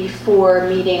you before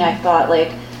meeting. I thought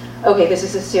like, okay, this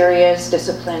is a serious,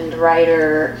 disciplined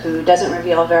writer who doesn't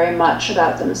reveal very much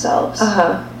about themselves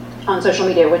on social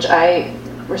media, which I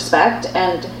respect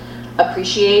and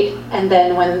appreciate. And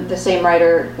then when the same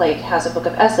writer like has a book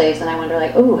of essays, then I wonder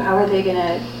like, oh, how are they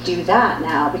gonna do that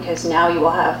now? Because now you will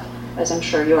have, as I'm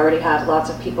sure you already have, lots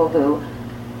of people who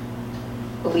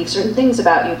believe certain things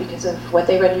about you because of what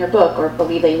they read in your book or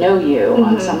believe they know you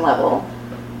on some level,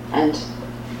 and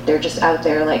they're just out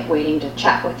there like waiting to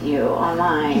chat with you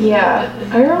online. Yeah,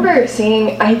 I remember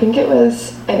seeing, I think it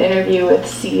was an interview with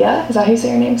Sia, is that how you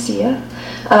say her name, Sia?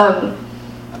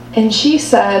 And she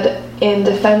said in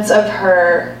defense of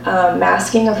her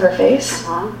masking of her face,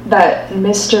 that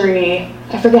mystery,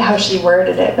 I forget how she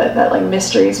worded it, but that like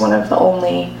mystery is one of the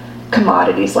only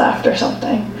commodities left or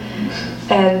something.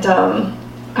 And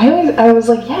I was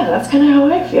like, yeah, that's kind of how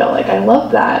I feel. Like, I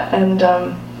love that. And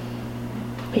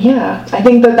yeah, I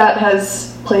think that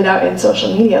has played out in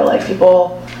social media. Like,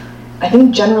 people, I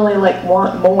think, generally like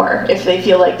want more if they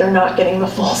feel like they're not getting the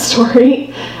full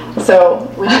story. So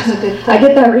which is a good thing. I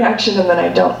get that reaction and then I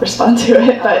don't respond to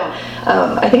it. But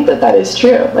I think that is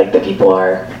true. Like, that people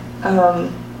are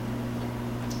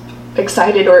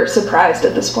excited or surprised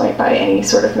at this point by any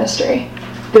sort of mystery.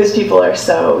 Because people are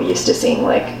so used to seeing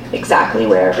like exactly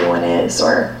where everyone is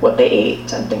or what they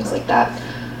ate and things like that.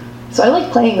 So I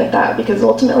like playing with that because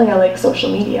ultimately I like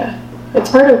social media. It's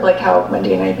part of like how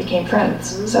Wendy and I became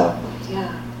friends. So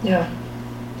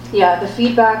yeah, the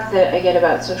feedback that I get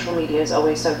about social media is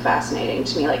always so fascinating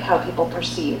to me, like how people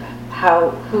perceive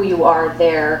who you are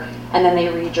there, and then they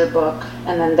read your book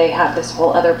and then they have this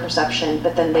whole other perception,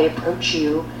 but then they approach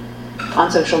you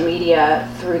on social media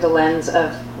through the lens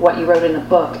of what you wrote in the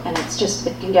book, and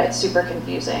it can get super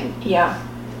confusing. Yeah.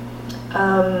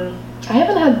 I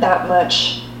haven't had that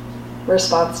much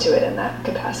response to it in that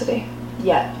capacity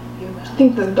yet. You will. I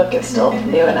think the book is still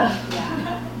new enough.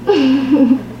 Yeah.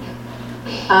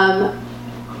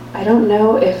 I don't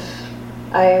know if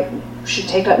I should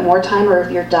take up more time or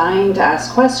if you're dying to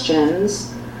ask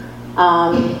questions.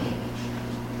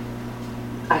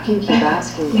 I can keep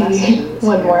asking questions.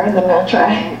 One more and then we'll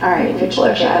try. All right, People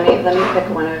are shy. let me pick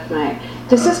one of my.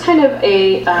 This is kind of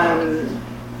a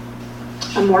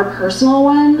more personal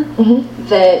one.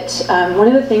 That one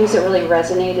of the things that really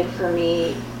resonated for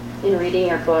me in reading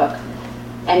your book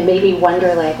and made me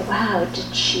wonder, like, wow,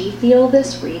 did she feel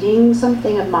this reading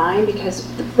something of mine? Because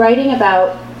writing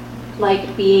about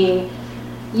like being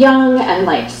young and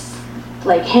like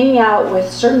hanging out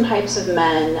with certain types of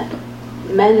men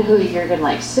who you're gonna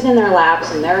like sit in their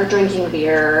laps and they're drinking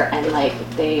beer and like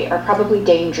they are probably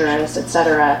dangerous,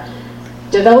 etc.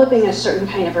 Developing a certain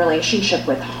kind of relationship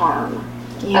with harm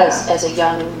as a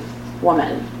young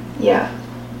woman. Yeah.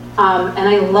 And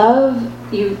I love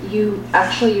you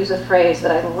actually use a phrase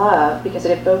that I love because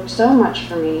it evoked so much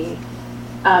for me.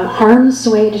 Harm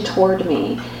swayed toward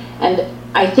me, and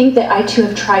I think that I too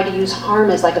have tried to use harm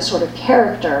as like a sort of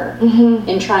character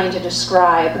in trying to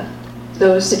describe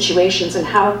those situations and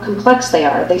how complex they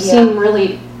are. They seem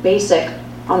really basic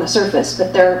on the surface,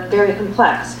 but they're very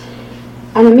complex.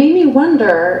 And it made me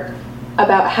wonder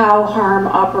about how harm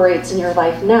operates in your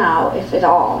life now, if at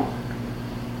all.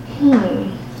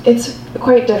 It's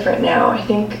quite different now. I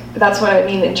think that's what I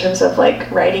mean in terms of like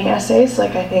writing essays.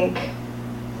 Like, I think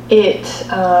it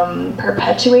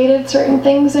perpetuated certain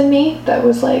things in me that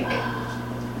was like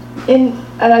and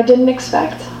I didn't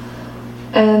expect.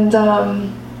 And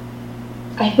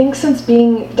I think since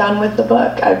being done with the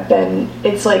book,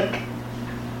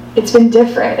 it's been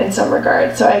different in some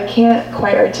regards, so I can't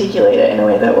quite articulate it in a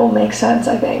way that will make sense,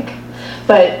 I think.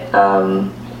 But,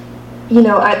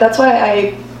 that's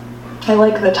why I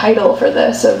like the title for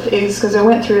this, is because I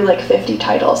went through like 50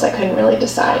 titles. I couldn't really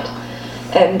decide.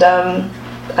 And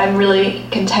I'm really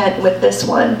content with this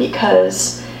one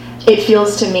because it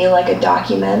feels to me like a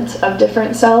document of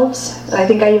different selves. And I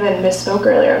think I even misspoke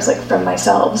earlier. I was like, from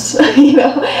myself,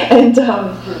 and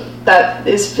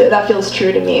that feels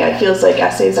true to me. It feels like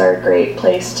essays are a great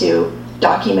place to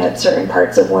document certain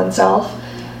parts of oneself.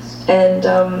 And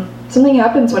something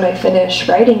happens when I finish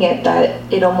writing it that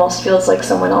it almost feels like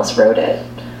someone else wrote it.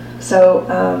 So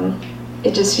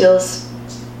it just feels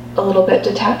a little bit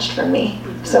detached from me.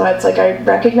 So it's like I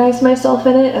recognize myself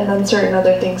in it, and then certain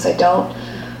other things I don't.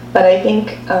 But I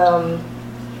think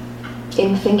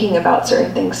in thinking about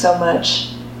certain things so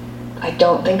much, I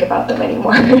don't think about them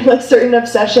anymore. Like, certain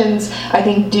obsessions, I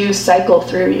think, do cycle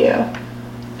through you.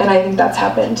 And I think that's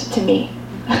happened to me.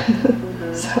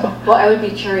 So. Well, I would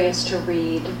be curious to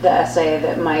read the essay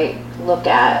that might look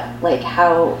at like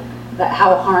how that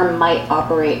how harm might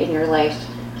operate in your life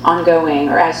ongoing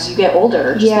or as you get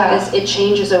older, just because it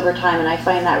changes over time. And I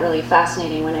find that really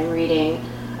fascinating when I'm reading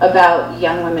about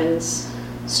young women's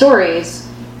stories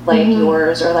like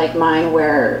yours or like mine,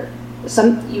 where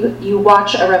you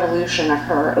watch a revolution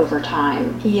occur over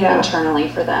time internally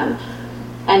for them,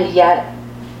 and yet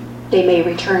they may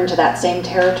return to that same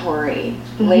territory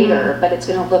later, but it's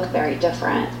going to look very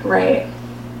different. Right.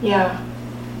 Yeah.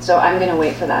 So I'm going to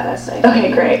wait for that essay.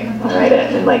 Okay, great. I'll write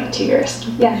it in like 2 years.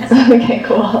 Yes. Okay,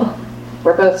 cool.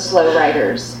 We're both slow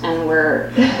writers, and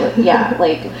we're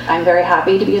like, I'm very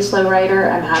happy to be a slow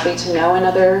writer. I'm happy to know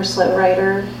another slow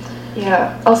writer.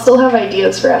 Yeah, I'll still have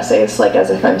ideas for essays, like as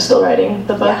if I'm still writing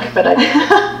the book, but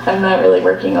I'm not really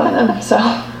working on them, so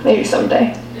maybe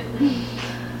someday.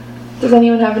 Does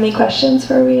anyone have any questions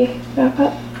before we wrap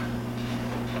up?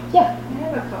 Yeah. I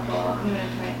have a couple. I'm going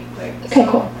to try and be quick. Okay,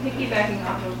 cool. Piggybacking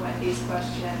off of Wendy's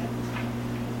question,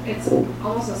 it's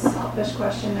almost a selfish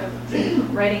question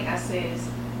of writing essays.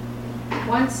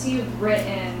 Once you've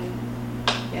written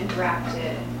and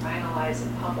drafted, finalized,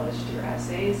 and published your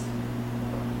essays,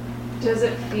 does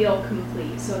it feel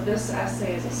complete? So this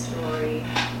essay is a story,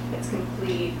 it's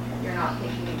complete, you're not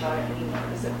thinking about it anymore.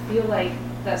 Does it feel like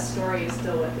that story is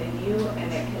still within you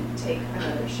and it can take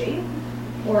another shape?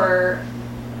 Or,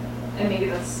 and maybe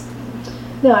that's...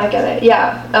 No, I get it.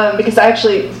 Yeah, because I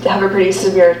actually have a pretty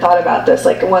severe thought about this.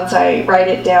 Like once I write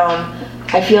it down,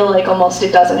 I feel like almost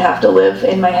it doesn't have to live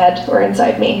in my head or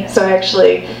inside me. So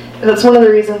actually, that's one of the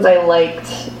reasons I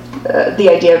liked the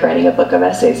idea of writing a book of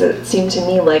essays. It seemed to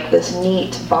me like this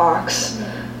neat box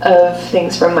of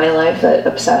things from my life that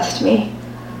obsessed me.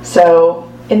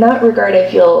 So in that regard,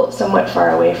 I feel somewhat far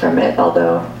away from it,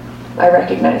 although I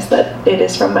recognize that it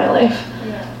is from my life.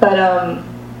 Yeah.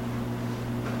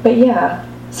 But yeah.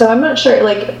 So I'm not sure.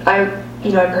 Like I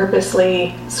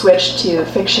purposely switched to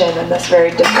fiction in this very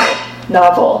different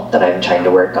novel that I'm trying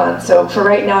to work on. So for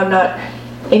right now, I'm not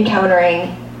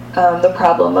encountering the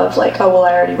problem of like, oh, well,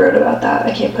 I already wrote about that,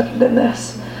 I can't put it in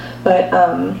this. But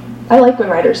I like when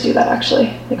writers do that,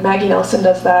 actually. Like Maggie Nelson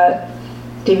does that,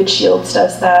 David Shields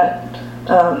does that.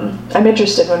 I'm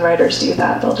interested when writers do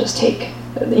that. They'll just take,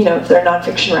 if they're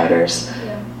nonfiction writers,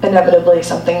 inevitably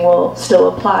something will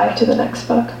still apply to the next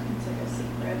book. It's like a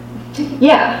secret.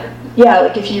 Yeah,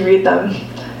 like if you read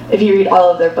all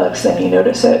of their books, then you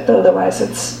notice it, but otherwise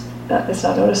it's not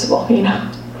noticeable, So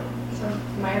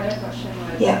my other question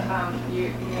was, you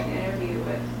had an interview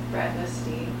with Brett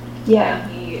Misty,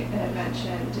 and he had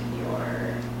mentioned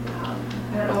your,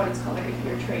 I don't know what it's called, like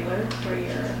your trailer for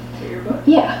your book.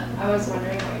 Yeah. I was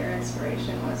wondering what your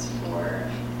inspiration was for,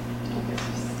 because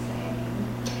you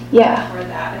sang for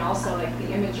that, and also like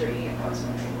the imagery. I was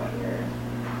wondering what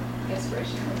your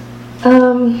inspiration was.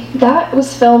 That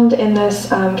was filmed in this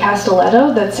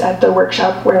Castelletto that's at the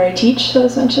workshop where I teach, that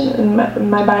was mentioned in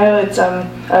my bio. It's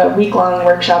a week-long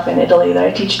workshop in Italy that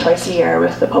I teach twice a year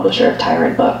with the publisher of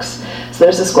Tyrant Books. So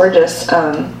there's this gorgeous,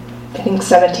 I think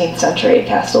 17th century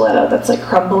Castelletto that's like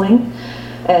crumbling,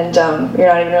 and you're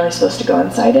not even really supposed to go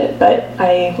inside it, but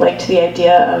I liked the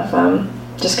idea of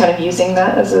just kind of using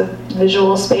that as a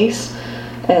visual space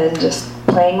and just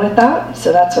playing with that.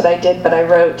 So that's what I did, but I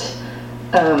wrote...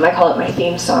 I call it my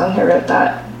theme song. I wrote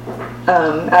that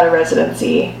at a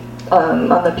residency on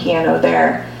the piano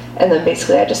there, and then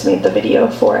basically I just made the video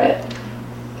for it.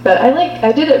 But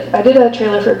I did a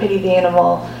trailer for Pity the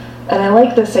Animal, and I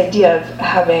like this idea of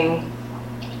having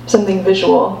something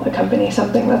visual accompany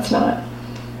something that's not.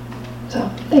 So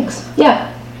thanks.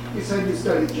 Yeah. You said you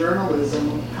studied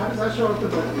journalism. How does that show up in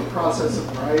the process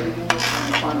of writing and the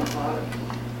final product?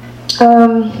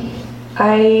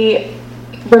 I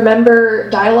remember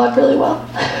dialogue really well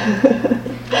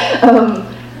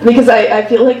because I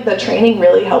feel like the training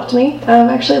really helped me,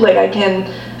 actually. Like I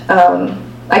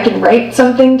can write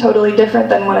something totally different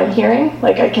than what I'm hearing.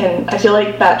 Like I feel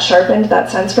like that sharpened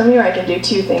that sense for me, where I can do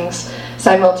two things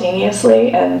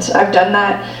simultaneously. And I've done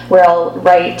that where I'll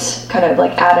write kind of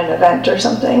like at an event or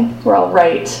something, where I'll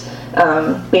write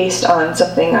based on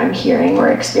something I'm hearing or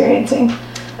experiencing.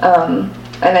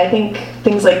 And I think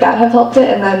things like that have helped it.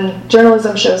 And then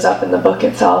journalism shows up in the book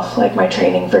itself, like my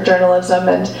training for journalism,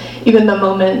 and even the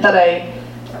moment that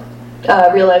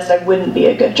I realized I wouldn't be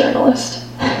a good journalist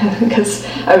because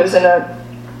I was in a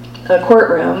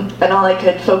courtroom and all I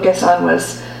could focus on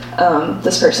was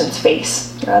this person's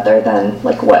face rather than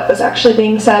like what was actually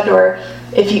being said or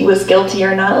if he was guilty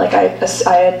or not. Like I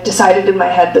had decided in my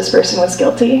head this person was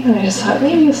guilty, and I just thought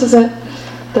maybe this isn't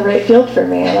the right field for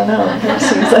me. I don't know. It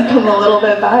seems like I'm a little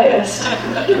bit biased.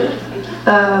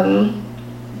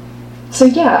 So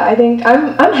yeah, I think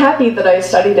I'm happy that I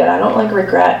studied it. I don't like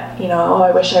regret, oh,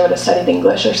 I wish I would have studied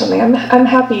English or something. I'm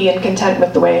happy and content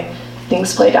with the way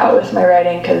things played out with my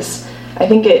writing, because I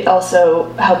think it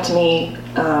also helped me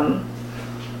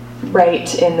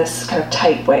write in this kind of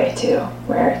tight way too,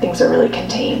 where things are really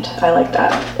contained. I like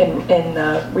that in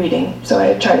reading, so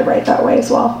I try to write that way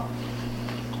as well.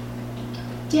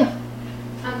 Yeah.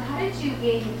 How did you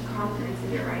gain confidence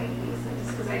in your writing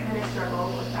pieces? Because I kind of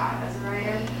struggle with that as a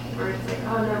writer, where it's like,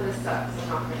 oh no, this sucks, I'm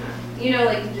not gonna,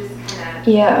 like you just kind of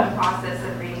the process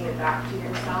of reading it back to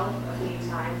yourself a few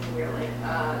times, and you're like,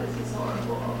 this is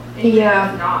horrible. And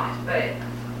it's not, but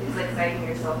it's like psyching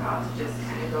yourself out to just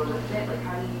kind of go with it. Like,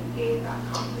 how do you gain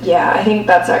that confidence? Yeah, I think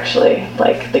that's actually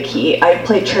like the key. I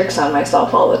play tricks on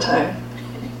myself all the time.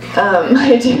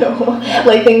 I do.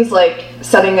 Like things like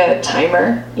setting a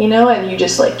timer, and you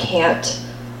just like can't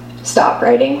stop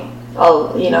writing.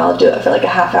 I'll do it for like a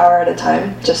half hour at a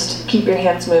time. Just keep your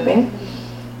hands moving.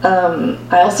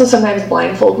 I also sometimes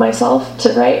blindfold myself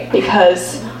to write,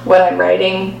 because what I'm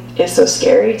writing is so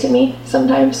scary to me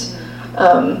sometimes.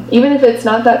 Even if it's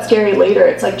not that scary later,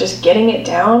 it's like just getting it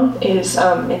down is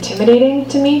intimidating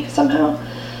to me somehow.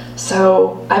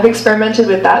 So I've experimented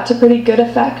with that to pretty good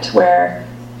effect, where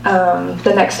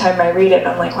the next time I read it,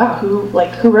 I'm like, wow, who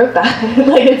wrote that?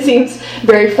 Like, it seems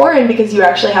very foreign because you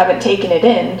actually haven't taken it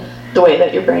in the way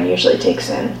that your brain usually takes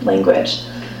in language.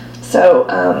 So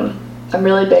I'm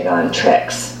really big on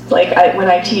tricks. Like when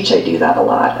I teach, I do that a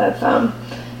lot of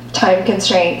time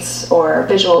constraints or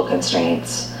visual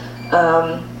constraints.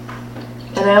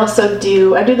 And I also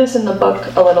do this in the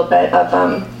book a little bit, of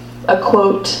a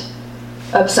quote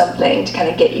of something to kind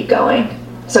of get you going.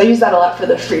 So I use that a lot for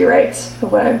the free writes,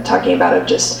 of what I'm talking about, of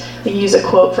just we use a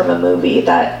quote from a movie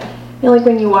that, like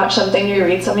when you watch something or you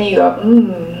read something, you go,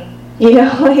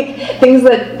 like things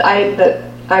that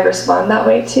I respond that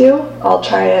way to. I'll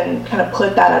try and kind of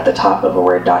put that at the top of a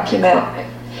Word document.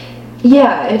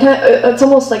 Yeah, and it's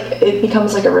almost like it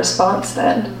becomes like a response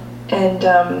then. And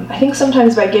I think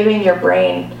sometimes by giving your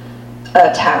brain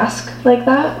a task like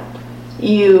that,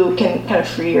 you can kind of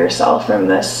free yourself from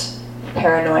this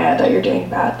paranoia that you're doing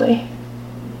badly,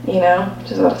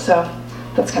 so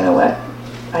that's kind of what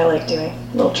I like doing,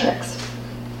 little tricks.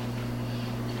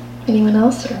 Anyone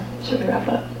else, or should we wrap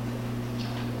up?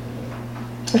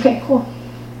 Okay, cool.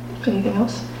 Anything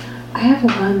else? I have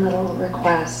one little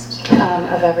request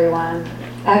of everyone.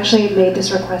 I actually made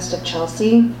this request of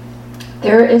Chelsea.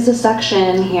 There is a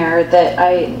section here that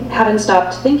I haven't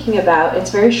stopped thinking about. It's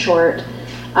very short,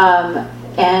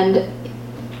 and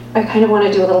I kind of want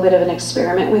to do a little bit of an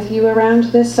experiment with you around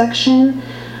this section.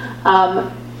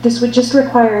 This would just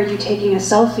require you taking a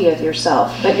selfie of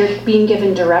yourself, but you're being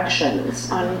given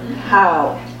directions on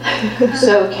how.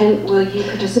 So will you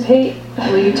participate?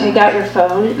 Will you take out your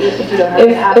phone if you don't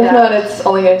have that? If not, it's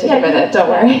only going to take a minute, don't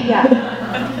worry.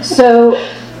 Yeah. So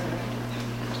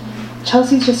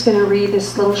Chelsea's just going to read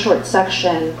this little short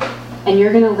section, and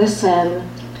you're going to listen,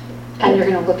 and you're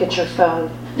going to look at your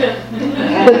phone.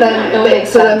 Okay. But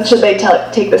then should they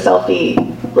take the selfie,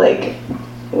 like,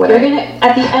 you're gonna,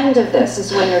 at the end of this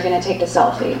is when you're gonna take the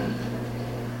selfie.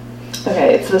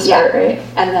 Okay, it's the start, right?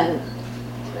 And then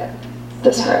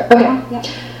this part. Okay. Yeah.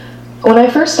 When I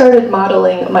first started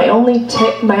modeling, my only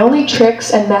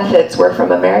tricks and methods were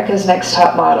from America's Next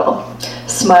Top Model.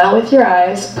 Smile with your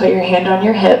eyes, put your hand on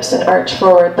your hips, and arch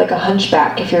forward like a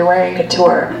hunchback if you're wearing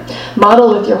couture.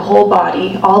 Model with your whole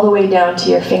body, all the way down to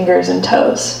your fingers and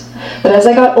toes. But as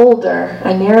I got older,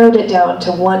 I narrowed it down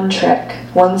to one trick,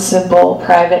 one simple,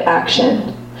 private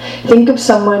action. Think of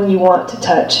someone you want to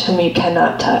touch whom you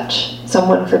cannot touch,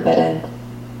 someone forbidden.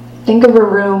 Think of a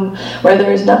room where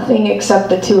there is nothing except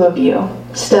the two of you.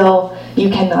 Still, you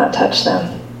cannot touch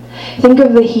them. Think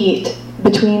of the heat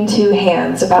between two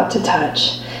hands about to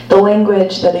touch, the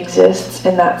language that exists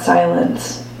in that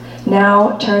silence.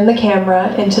 Now turn the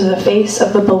camera into the face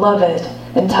of the beloved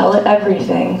and tell it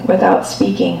everything without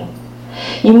speaking.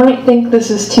 You might think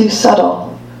this is too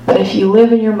subtle, but if you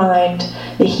live in your mind,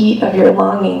 the heat of your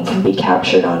longing can be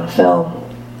captured on film.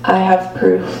 I have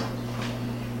proof.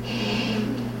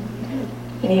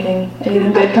 Anything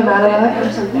good come out of that?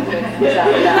 Or something good comes out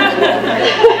of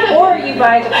that. Or you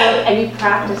buy the book and you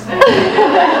practice it.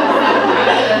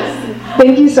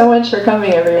 Thank you so much for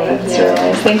coming, everyone. It's really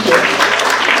nice. Thank you.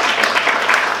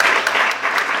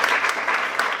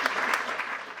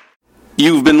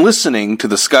 You've been listening to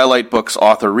the Skylight Books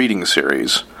author reading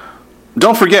series.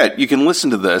 Don't forget, you can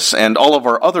listen to this and all of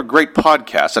our other great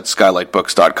podcasts at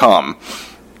skylightbooks.com.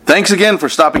 Thanks again for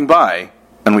stopping by,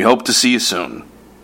 and we hope to see you soon.